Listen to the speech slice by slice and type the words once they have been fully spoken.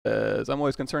I'm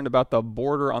always concerned about the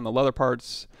border on the leather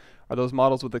parts. Are those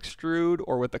models with extrude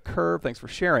or with the curve? Thanks for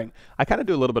sharing. I kind of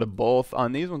do a little bit of both.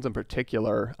 On these ones in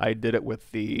particular, I did it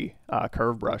with the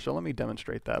curve brush. So let me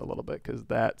demonstrate that a little bit because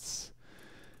that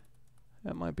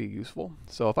might be useful.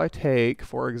 So if I take,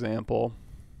 for example,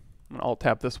 I'm going to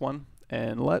alt-tap this one,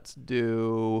 and let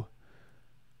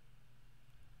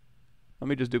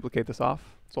me just duplicate this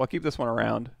off. So I'll keep this one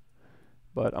around,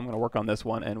 but I'm going to work on this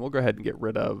one, and we'll go ahead and get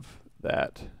rid of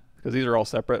that because these are all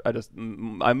separate.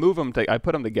 I move them, I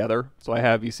put them together. So I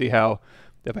have, you see how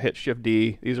if I hit Shift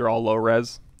D, these are all low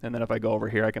res, and then if I go over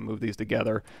here, I can move these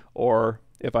together. Or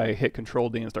if I hit Control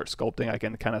D and start sculpting, I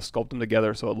can kind of sculpt them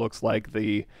together so it looks like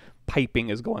the piping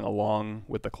is going along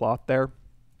with the cloth there.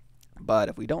 But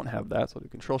if we don't have that, so I'll do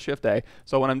Control Shift A.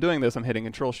 So when I'm doing this, I'm hitting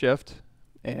Control Shift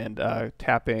and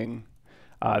tapping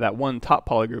that one top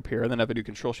polygroup here, and then if I do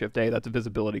Control Shift A, that's a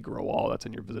visibility grow all. That's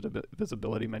in your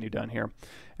visibility menu down here.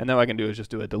 And then what I can do is just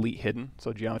do a delete hidden.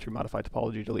 So geometry, modify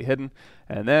topology, delete hidden.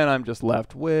 And then I'm just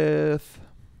left with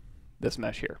this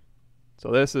mesh here.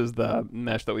 So this is the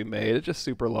mesh that we made. It's just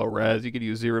super low res. You could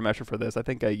use ZRemesher for this. I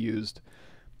think I used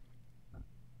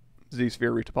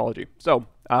Z-Sphere retopology. So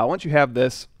once you have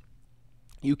this,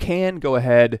 you can go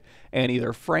ahead and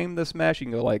either frame this mesh. You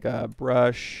can go like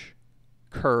brush,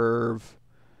 curve.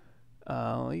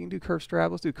 You can do curve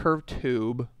strap. Let's do curve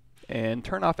tube and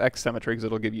turn off X symmetry because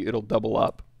it'll double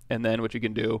up. And then what you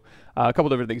can do, a couple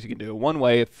different things you can do. One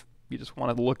way, if you just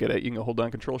want to look at it, you can hold down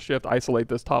Control Shift, isolate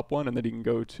this top one, and then you can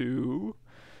go to,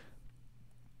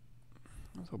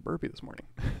 I'm so burpy this morning.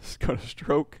 Just go to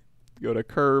stroke, go to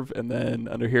curve, and then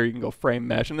under here you can go frame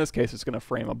mesh. In this case, it's going to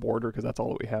frame a border because that's all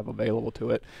that we have available to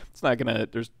it. It's not going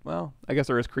to, well, I guess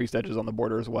there is creased edges on the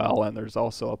border as well, and there's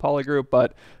also a polygroup,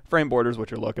 but frame border is what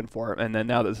you're looking for. And then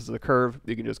now that this is a curve,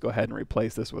 you can just go ahead and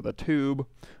replace this with a tube,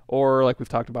 or like we've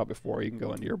talked about before, you can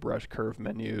go into your brush curve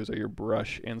menus or your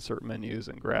brush insert menus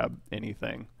and grab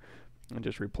anything and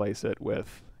just replace it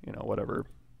with, you know, whatever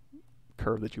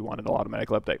curve that you want. It'll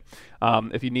automatically update.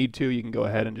 If you need to, you can go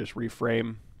ahead and just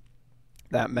reframe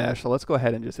that mesh. So let's go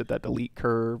ahead and just hit that delete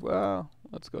curve. Well,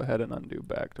 let's go ahead and undo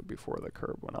back to before the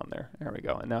curve went on there. There we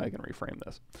go. And now you can reframe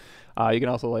this. You can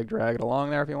also like drag it along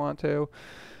there if you want to.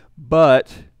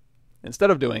 But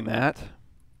instead of doing that,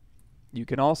 you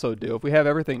can also do, if we have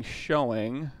everything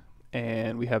showing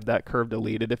and we have that curve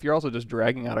deleted, if you're also just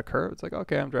dragging out a curve, it's like,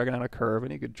 okay, I'm dragging out a curve,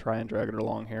 and you could try and drag it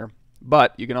along here.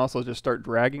 But you can also just start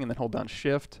dragging and then hold down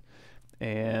Shift,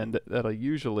 and that'll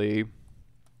usually,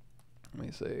 let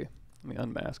me see. Let me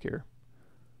unmask here.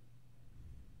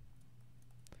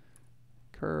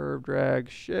 Curve, drag,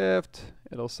 shift.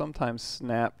 It'll sometimes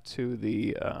snap to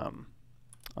the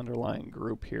underlying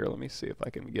group here. Let me see if I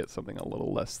can get something a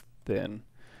little less thin.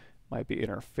 Might be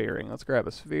interfering. Let's grab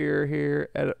a sphere here,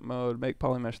 edit mode, make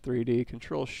polymesh 3D,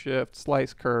 Control Shift,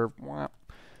 slice curve,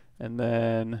 and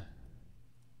then,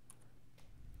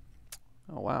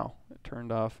 oh wow, it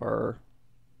turned off our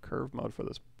curve mode for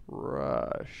this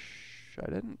brush. I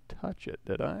didn't touch it,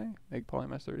 did I? Make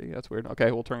polymesh 3D? That's weird.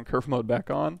 Okay, we'll turn curve mode back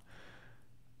on.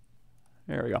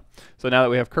 There we go. So now that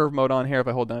we have curve mode on here, if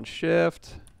I hold down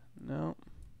Shift, no.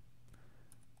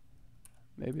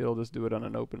 Maybe it'll just do it on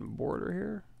an open border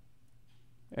here.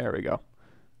 There we go.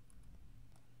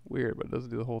 Weird, but it doesn't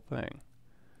do the whole thing.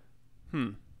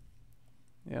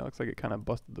 Yeah, it looks like it kind of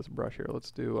busted this brush here.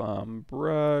 Let's do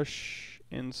brush,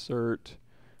 insert,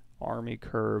 army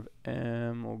curve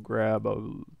M. We'll grab a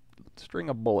string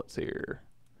of bullets here.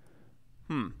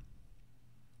 Not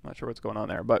sure what's going on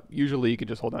there, but usually you can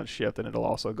just hold down Shift and it'll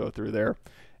also go through there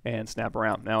and snap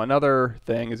around. Now another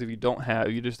thing is if you don't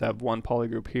have, you just have one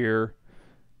polygroup here,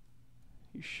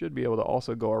 you should be able to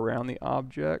also go around the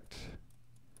object.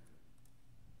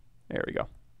 There we go.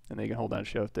 And then you can hold down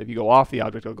Shift. If you go off the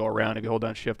object, it'll go around. If you hold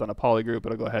down Shift on a polygroup,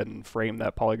 it'll go ahead and frame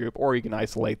that polygroup, or you can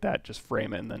isolate that, just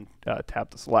frame it, and then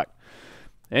tap to select.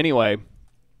 Anyway,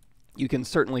 you can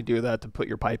certainly do that to put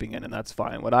your piping in, and that's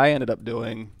fine. What I ended up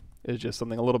doing is just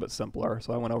something a little bit simpler.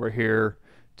 So I went over here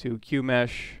to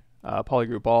QMesh,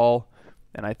 polygroup all,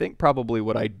 and I think probably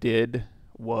what I did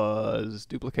was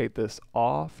duplicate this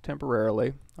off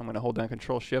temporarily. I'm going to hold down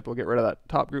Control Shift. We'll get rid of that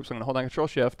top group. So I'm going to hold down Control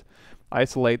Shift,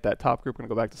 isolate that top group. I'm going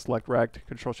to go back to Select Rect,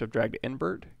 Control Shift drag to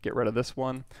invert, get rid of this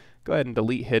one. Go ahead and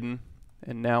delete hidden.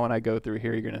 And now when I go through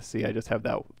here, you're going to see I just have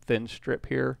that thin strip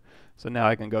here. So now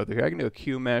I can go through here. I can do a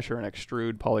Q mesh or an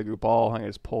extrude polygroup all. I'm going to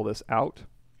just pull this out.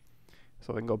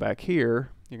 So I can go back here.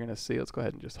 You're going to see, let's go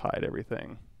ahead and just hide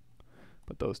everything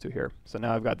Put those two here. So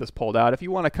now I've got this pulled out. If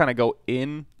you want to kind of go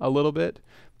in a little bit,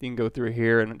 you can go through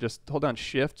here and just hold down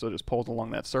shift, so it just pulls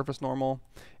along that surface normal,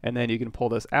 and then you can pull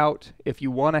this out. If you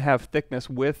want to have thickness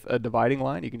with a dividing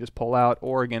line, you can just pull out,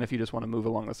 or again, if you just want to move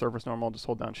along the surface normal, just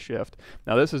hold down shift.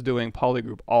 Now this is doing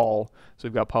polygroup all, so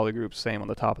we've got polygroup same on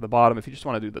the top and the bottom. If you just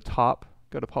want to do the top,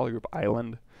 go to polygroup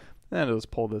island, and it'll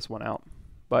just pull this one out.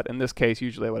 But in this case,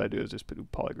 usually what I do is just do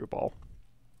polygroup all.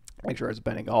 Make sure it's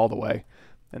bending all the way.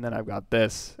 And then I've got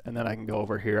this, and then I can go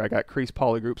over here. I got crease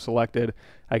polygroup selected.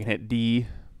 I can hit D,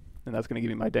 and that's going to give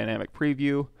me my dynamic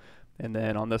preview. And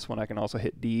then on this one, I can also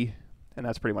hit D, and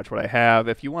that's pretty much what I have.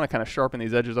 If you want to kind of sharpen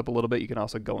these edges up a little bit, you can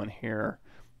also go in here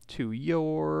to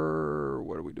your,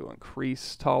 what are we doing,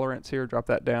 crease tolerance here. Drop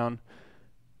that down,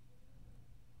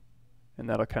 and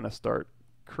that'll kind of start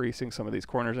creasing some of these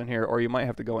corners in here. Or you might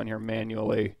have to go in here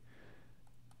manually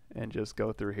and just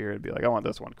go through here and be like, I want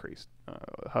this one creased.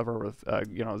 Hover with,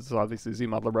 you know, this is obviously Z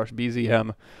Modeler Brush,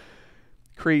 BZM,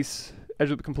 crease, edge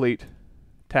loop complete,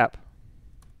 tap,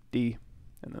 D,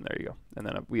 and then there you go. And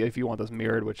then if you want this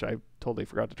mirrored, which I totally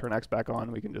forgot to turn X back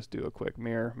on, we can just do a quick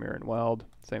mirror, mirror and weld.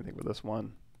 Same thing with this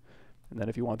one. And then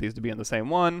if you want these to be in the same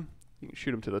one, you can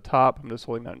shoot them to the top. I'm just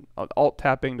holding down Alt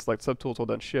tapping, just like subtools, hold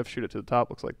down Shift, shoot it to the top.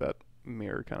 Looks like that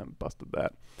mirror kind of busted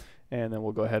that. And then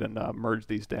we'll go ahead and merge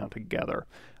these down together.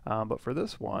 But for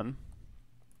this one,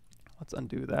 let's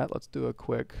undo that. Let's do a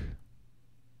quick,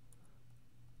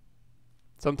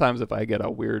 sometimes if I get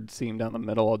a weird seam down the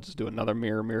middle, I'll just do another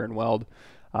mirror, mirror and weld.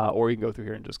 Or you can go through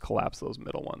here and just collapse those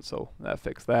middle ones. So that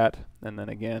fixed that. And then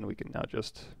again, we can now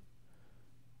just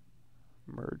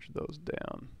merge those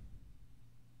down.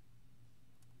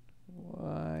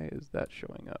 Why is that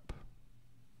showing up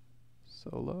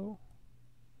so low?